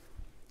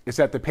 it's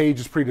that the page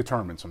is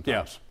predetermined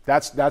sometimes. Yeah.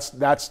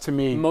 That's to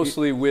me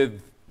mostly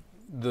with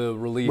the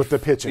relief, with the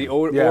pitching, the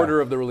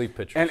order of the relief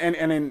pitchers.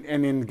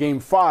 And in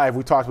Game 5,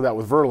 we talked about that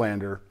with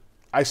Verlander.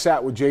 I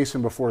sat with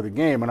Jason before the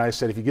game, and I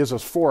said, if he gives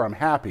us 4, I'm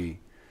happy,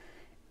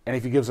 and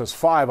if he gives us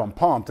 5, I'm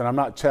pumped, and I'm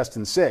not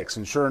testing 6.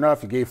 And sure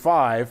enough, he gave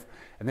 5,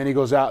 and then he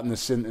goes out in the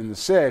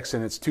 6,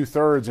 and it's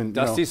 2/3.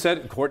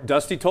 And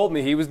Dusty told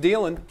me he was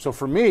dealing. So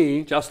for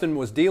me, Justin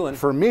was dealing.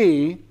 For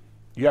me,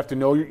 you have to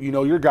know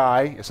your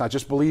guy. It's not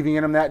just believing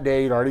in him that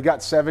day. You'd already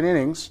got 7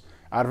 innings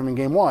out of him in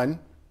Game 1,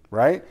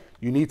 right?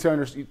 You need to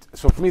understand.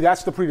 So for me,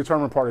 that's the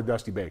predetermined part of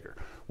Dusty Baker.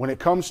 When it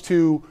comes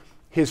to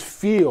his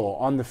feel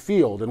on the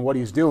field and what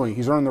he's doing,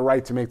 he's earned the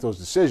right to make those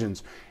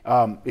decisions.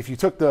 If you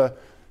took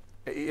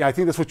I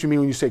think that's what you mean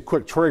when you say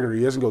quick trigger.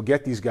 He doesn't go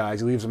get these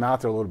guys. He leaves them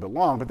out there a little bit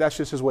long, but that's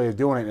just his way of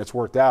doing it, and it's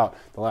worked out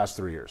the last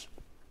 3 years.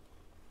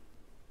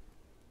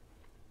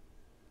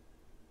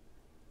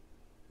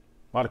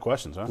 A lot of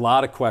questions, huh? A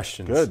lot of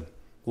questions. Good.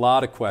 A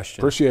lot of questions.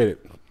 Appreciate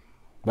it.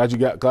 Glad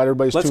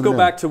everybody's Let's tuning in. go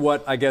back to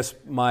what I guess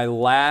my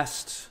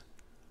last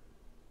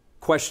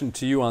question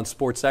to you on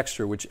Sports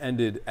Extra, which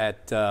ended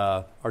at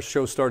our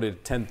show started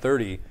at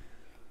 10:30.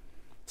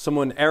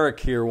 Someone,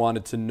 Eric here,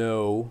 wanted to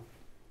know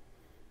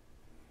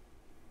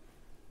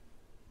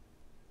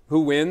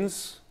who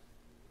wins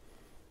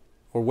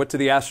or what do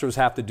the Astros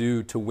have to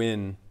do to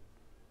win?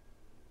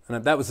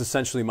 And that was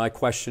essentially my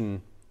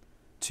question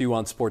to you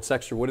on Sports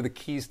Extra. What are the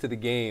keys to the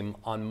game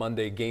on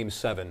Monday, Game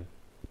 7?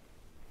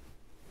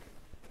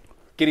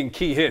 Getting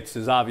key hits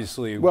is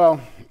obviously... Well,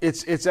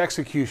 it's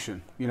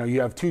execution.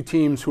 You have 2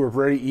 teams who are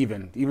very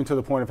even to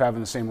the point of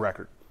having the same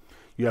record.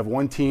 You have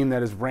one team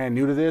that is brand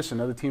new to this,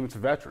 another team that's a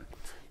veteran.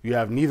 You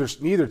have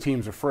neither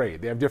team's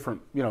afraid. They have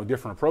different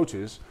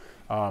approaches.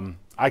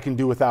 I can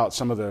do without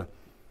some of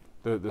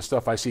the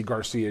stuff I see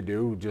Garcia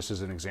do, just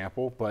as an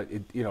example. But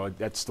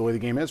that's the way the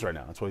game is right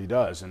now. That's what he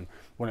does. And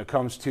when it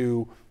comes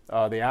to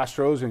the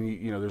Astros, and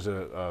there's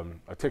a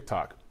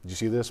TikTok. Did you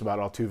see this about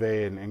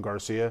Altuve and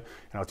Garcia?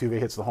 And Altuve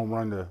hits the home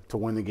run to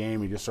win the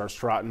game. He just starts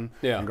trotting.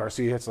 Yeah. And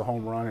Garcia hits the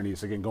home run, and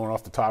he's again going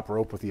off the top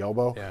rope with the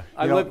elbow.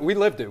 Yeah. We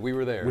lived it. We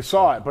were there. We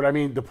saw it. But I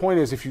mean, the point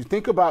is, if you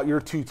think about your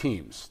 2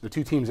 teams, the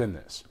 2 teams in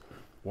this,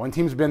 one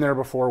team's been there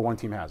before, one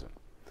team hasn't.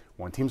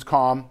 One team's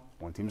calm,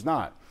 one team's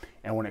not.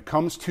 And when it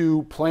comes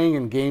to playing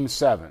in Game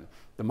 7,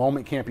 the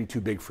moment can't be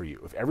too big for you.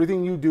 If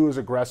everything you do is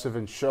aggressive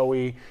and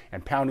showy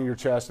and pounding your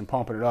chest and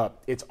pumping it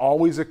up, it's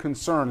always a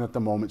concern that the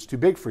moment's too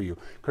big for you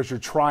because you're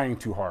trying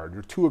too hard.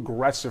 You're too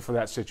aggressive for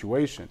that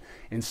situation.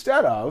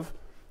 Instead of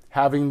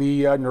having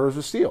the nerves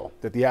of steel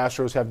that the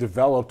Astros have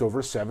developed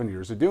over 7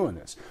 years of doing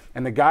this.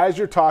 And the guys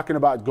you're talking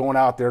about going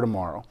out there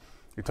tomorrow,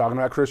 you're talking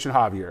about Christian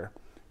Javier.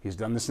 He's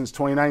done this since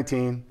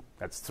 2019.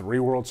 That's 3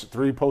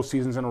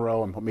 postseasons in a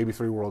row and maybe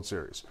 3 World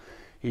Series.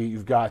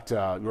 You've got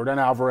Yordan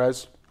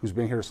Alvarez, who's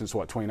been here since,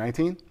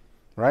 2019,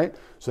 right?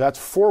 So that's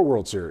 4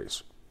 World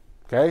Series,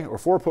 okay? Or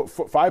 5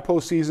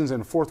 postseasons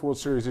and a 4th World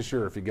Series this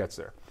year if he gets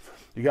there.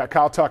 You got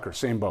Kyle Tucker,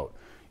 same boat.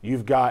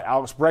 You've got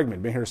Alex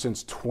Bregman, been here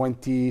since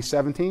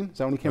 2017. Is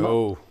that when he came up?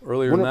 Oh,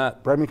 earlier than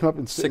that. Bregman came up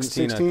in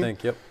 16, I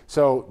think, yep.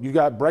 So you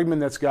got Bregman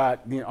that's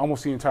got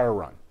almost the entire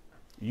run.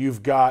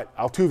 You've got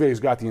Altuve's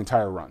got the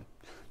entire run.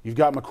 You've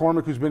got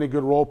McCormick, who's been a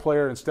good role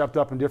player and stepped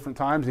up in different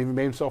times and even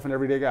made himself an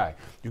everyday guy.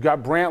 You've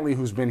got Brantley,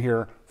 who's been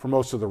here for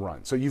most of the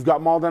run. So you've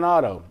got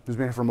Maldonado, who's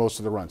been here for most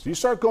of the run. So you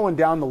start going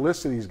down the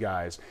list of these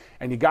guys,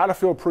 and you got to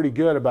feel pretty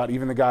good about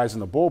even the guys in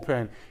the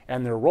bullpen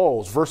and their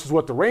roles versus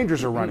what the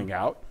Rangers are running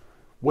out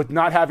with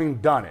not having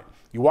done it.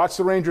 You watch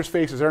the Rangers'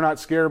 faces. They're not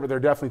scared, but they're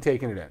definitely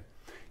taking it in.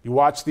 You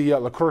watch the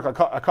Leclerc.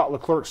 I caught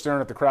Leclerc staring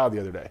at the crowd the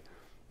other day.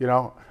 I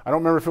don't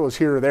remember if it was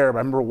here or there, but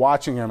I remember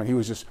watching him, and he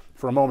was just,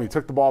 for a moment, he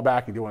took the ball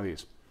back and did one of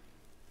these.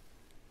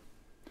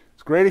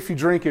 It's great if you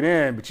drink it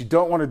in, but you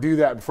don't want to do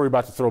that before you're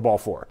about to throw ball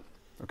 4.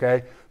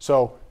 Okay,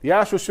 so the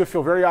Astros should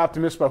feel very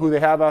optimistic about who they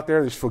have out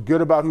there. They should feel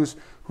good about who's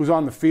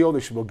on the field. They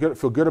should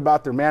feel good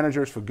about their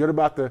managers, feel good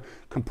about the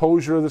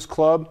composure of this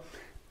club.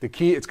 The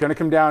key, it's going to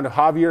come down to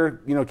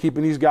Javier,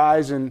 keeping these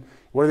guys and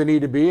where they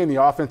need to be, and the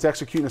offense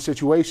executing the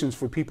situations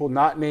for people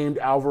not named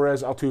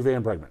Alvarez, Altuve,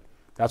 and Bregman.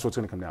 That's what's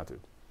going to come down to.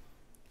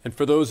 And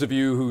for those of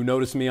you who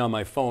noticed me on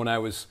my phone, I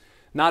was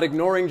not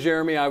ignoring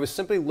Jeremy. I was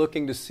simply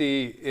looking to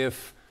see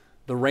if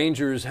the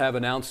Rangers have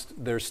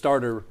announced their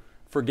starter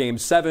for Game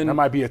 7. That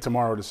might be a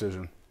tomorrow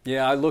decision.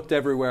 Yeah, I looked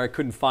everywhere. I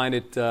couldn't find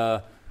it.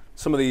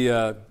 Some of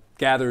the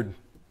gathered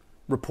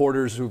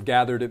reporters who've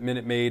gathered at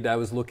Minute Maid, I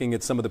was looking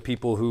at some of the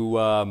people who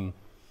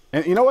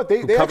and you know what?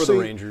 They cover actually,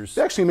 the Rangers.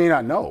 They actually may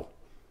not know.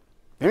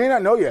 They may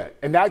not know yet,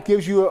 and that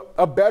gives you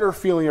a better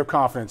feeling of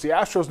confidence. The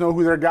Astros know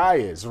who their guy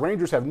is. The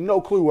Rangers have no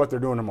clue what they're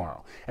doing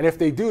tomorrow. And if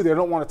they do, they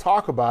don't want to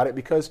talk about it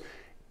because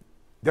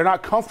they're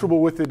not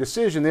comfortable with the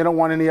decision. They don't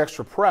want any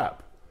extra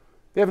prep.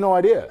 They have no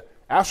idea.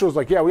 Astros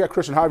like, yeah, we got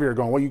Christian Javier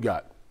going. What you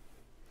got?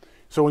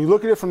 So when you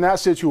look at it from that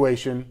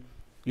situation,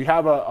 you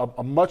have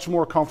a much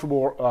more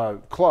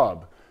comfortable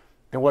club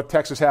than what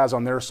Texas has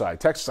on their side.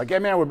 Texas is like, hey,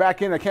 man, we're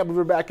back in. I can't believe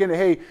we're back in.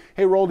 Hey,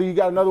 Roldy, you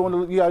got another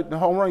one. You got a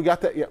home run. You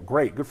got that? Yeah,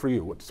 great. Good for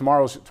you.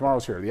 Tomorrow's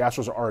here. The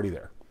Astros are already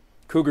there.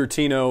 Cougar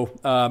Tino,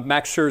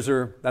 Max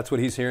Scherzer, that's what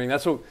he's hearing.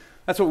 That's what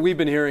we've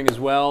been hearing as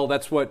well.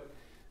 That's what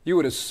you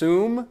would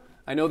assume.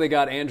 I know they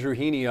got Andrew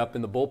Heaney up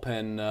in the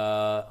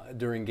bullpen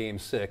during Game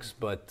 6,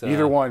 but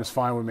either one is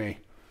fine with me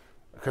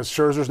because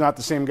Scherzer's not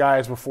the same guy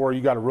as before.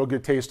 You got a real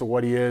good taste of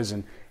what he is,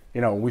 and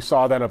we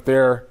saw that up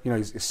there.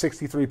 He's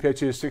 63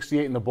 pitches,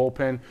 68 in the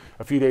bullpen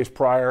a few days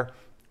prior.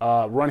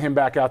 Run him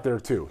back out there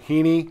too.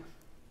 Heaney,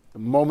 the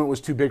moment was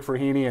too big for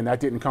Heaney, and that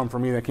didn't come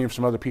from me. That came from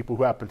some other people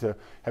who happened to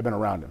have been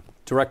around him.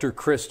 Director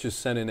Chris just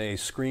sent in a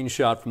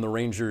screenshot from the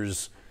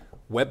Rangers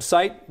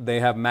website. They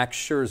have Max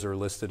Scherzer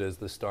listed as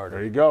the starter.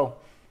 There you go.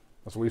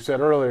 That's what we said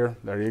earlier.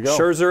 There you go.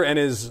 Scherzer and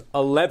his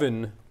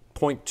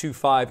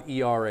 11.25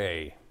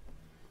 ERA.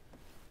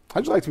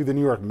 How'd you like to be the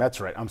New York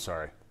Mets, right? I'm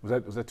sorry.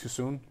 Was that too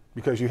soon?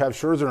 Because you have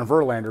Scherzer and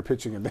Verlander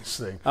pitching in this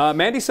thing.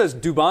 Mandy says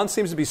Dubon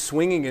seems to be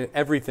swinging at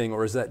everything,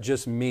 or is that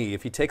just me?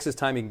 If he takes his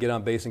time, he can get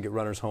on base and get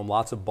runners home.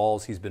 Lots of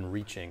balls he's been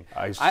reaching.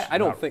 I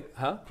don't think,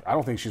 huh? I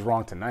don't think she's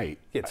wrong tonight.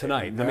 Yeah,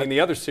 tonight. I mean, the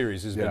other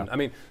series has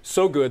been,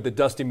 so good that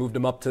Dusty moved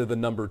him up to the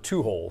number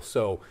 2 hole.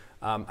 So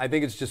I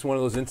think it's just one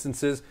of those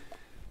instances.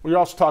 Well, you're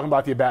also talking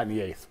about the at-bat in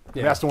the 8th.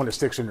 Yeah. That's the one that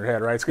sticks in your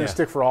head, right? It's going to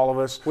stick for all of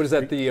us. What is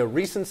that, the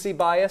recency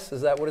bias? Is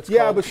that what it's called?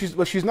 Yeah,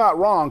 but she's not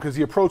wrong because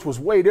the approach was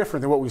way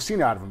different than what we've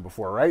seen out of him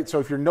before, right? So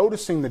if you're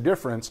noticing the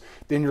difference,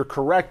 then you're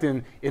correct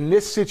in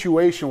this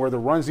situation where the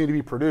runs need to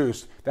be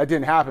produced. That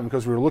didn't happen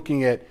because we were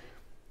looking at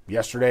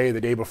yesterday,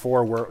 the day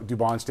before, where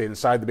Dubon stayed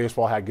inside the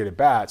baseball, had good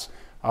at-bats.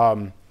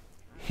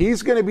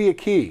 He's going to be a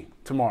key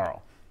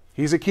tomorrow.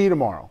 He's a key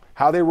tomorrow.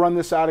 How they run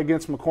this out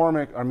against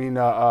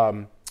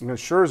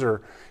against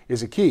Scherzer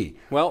is a key.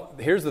 Well,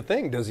 here's the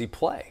thing. Does he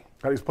play?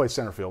 He's play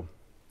center field.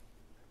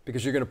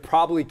 Because you're going to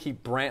probably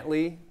keep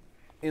Brantley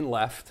in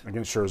left.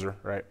 Against Scherzer,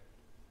 right.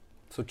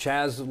 So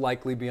Chaz will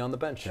likely be on the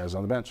bench. Chaz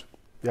on the bench.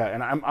 Yeah,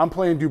 and I'm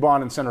playing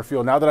Dubon in center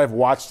field. Now that I've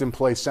watched him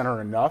play center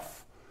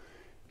enough,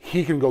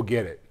 he can go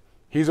get it.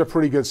 He's a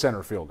pretty good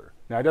center fielder.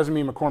 Now, it doesn't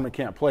mean McCormick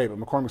can't play, but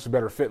McCormick's a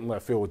better fit in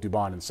left field with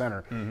Dubon in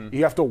center. Mm-hmm.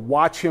 You have to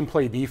watch him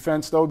play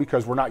defense, though,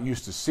 because we're not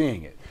used to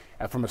seeing it.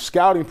 And from a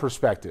scouting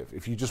perspective,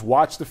 if you just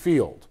watch the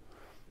field,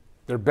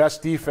 their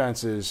best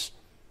defense is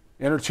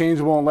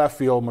interchangeable in left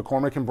field,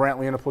 McCormick and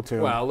Brantley in a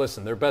platoon. Well,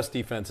 listen, their best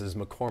defense is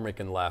McCormick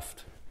and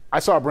left. I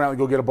saw Brantley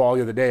go get a ball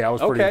the other day. I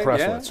was pretty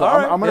impressed with it. So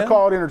I'm going to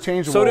call it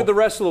interchangeable. So did the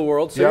rest of the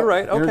world, so you're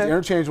right. Okay.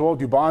 Interchangeable.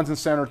 Dubon's in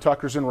center,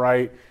 Tucker's in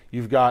right.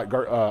 You've got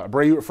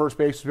Abreu at first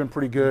base has been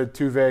pretty good.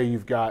 Tuve,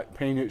 you've got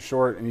Pena at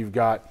short, and you've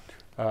got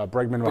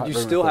Bregman. But you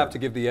still have to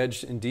give the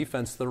edge in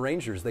defense to the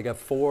Rangers. They got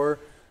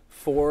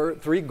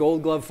three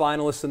Gold Glove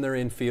finalists in their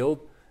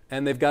infield,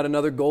 and they've got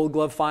another Gold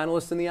Glove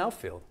finalist in the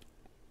outfield.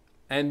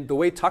 And the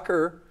way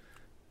Tucker's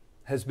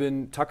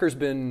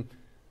been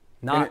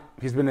not.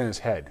 He's been in his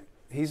head.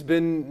 He's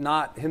been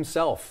not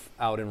himself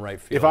out in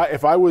right field.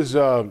 If I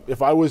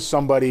was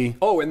somebody.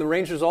 Oh, and the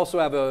Rangers also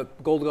have a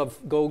Gold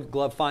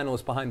Glove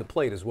finalist behind the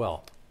plate as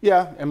well.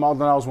 Yeah, and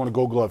Maldonado's won a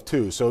Gold Glove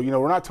too. So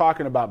we're not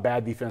talking about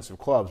bad defensive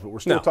clubs, but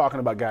we're still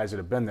talking about guys that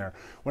have been there.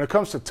 When it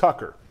comes to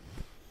Tucker,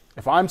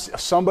 if I'm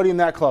somebody in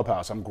that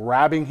clubhouse, I'm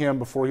grabbing him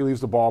before he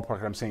leaves the ballpark,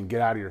 and I'm saying, get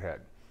out of your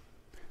head.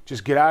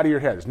 Just get out of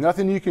your head. There's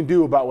nothing you can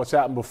do about what's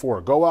happened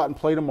before. Go out and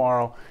play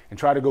tomorrow and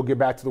try to go get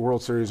back to the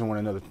World Series and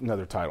win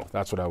another title.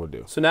 That's what I would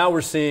do. So now we're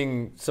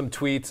seeing some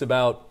tweets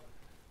about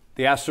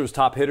the Astros'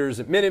 top hitters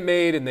at Minute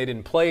Maid, and they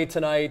didn't play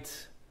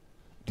tonight.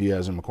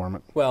 Diaz and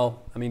McCormick.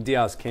 Well, I mean,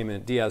 Diaz came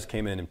in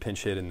and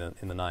pinch hit in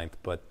the ninth,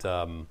 but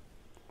I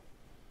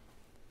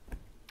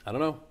don't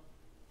know.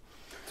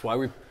 That's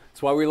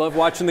why we love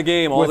watching the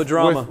game. The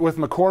drama with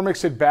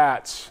McCormick's at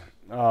bats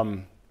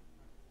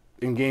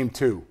in Game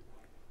 2.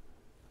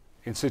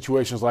 In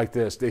situations like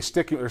this, they're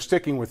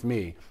sticking with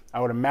me. I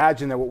would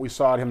imagine that what we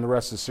saw at him the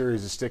rest of the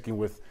series is sticking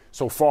with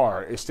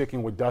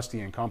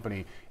Dusty and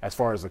company as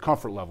far as the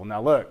comfort level.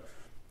 Now look,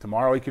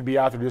 Tomorrow he could be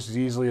out there just as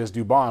easily as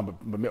Dubon,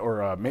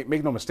 but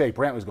make no mistake,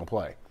 Brantley's going to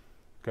play.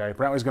 Okay,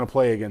 Brantley's going to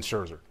play against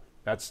Scherzer.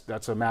 That's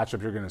a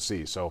matchup you're going to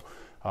see. So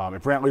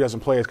if Brantley doesn't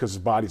play, it's because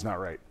his body's not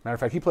right. Matter of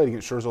fact, he played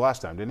against Scherzer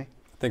last time, didn't he?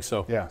 I think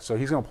so. Yeah, so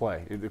he's going to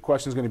play. The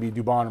question is going to be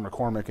Dubon or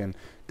McCormick, and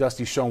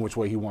Dusty's shown which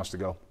way he wants to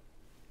go.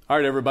 All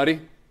right,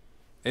 everybody.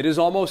 It is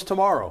almost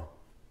tomorrow.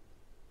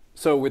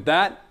 So with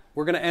that,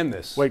 we're going to end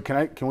this. Wait,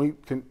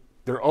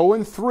 they're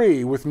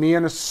 0-3 with me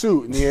in a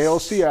suit in the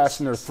ALCS,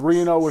 and they're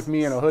 3-0 with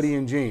me in a hoodie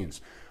and jeans.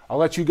 I'll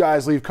let you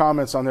guys leave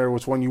comments on there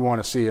which one you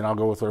want to see, and I'll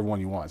go with whatever one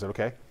you want. Is that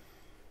okay?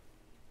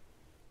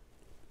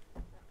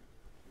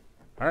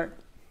 All right.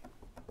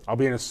 I'll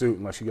be in a suit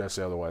unless you guys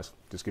say otherwise.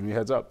 Just giving you a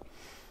heads up.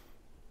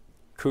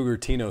 Cougar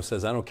Tino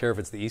says, I don't care if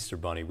it's the Easter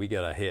Bunny. We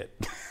get a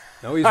hit.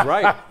 No, he's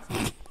right.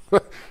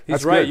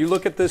 He's right. Good. You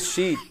look at this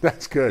sheet.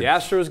 That's good. The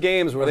Astros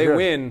games where they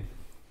win,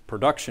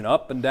 production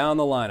up and down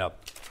the lineup.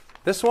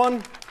 This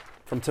one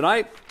from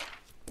tonight,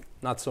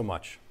 not so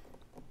much.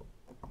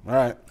 All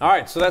right. All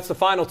right, so that's the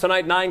final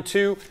tonight,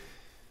 9-2.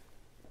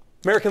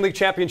 American League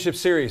Championship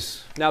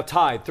Series now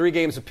tied, 3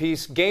 games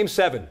apiece. Game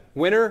 7,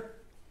 winner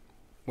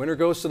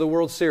goes to the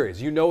World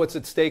Series. You know it's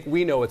at stake.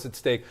 We know it's at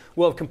stake.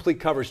 We'll have complete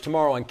coverage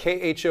tomorrow on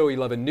KHO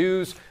 11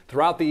 News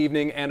throughout the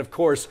evening and, of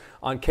course,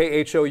 on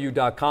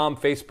KHOU.com,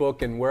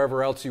 Facebook, and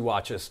wherever else you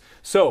watch us.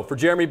 So for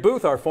Jeremy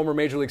Booth, our former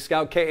Major League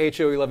Scout,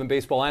 KHO 11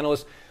 baseball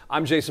analyst,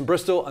 I'm Jason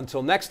Bristol.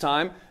 Until next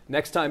time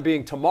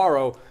being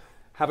tomorrow,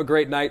 have a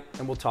great night,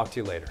 and we'll talk to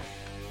you later.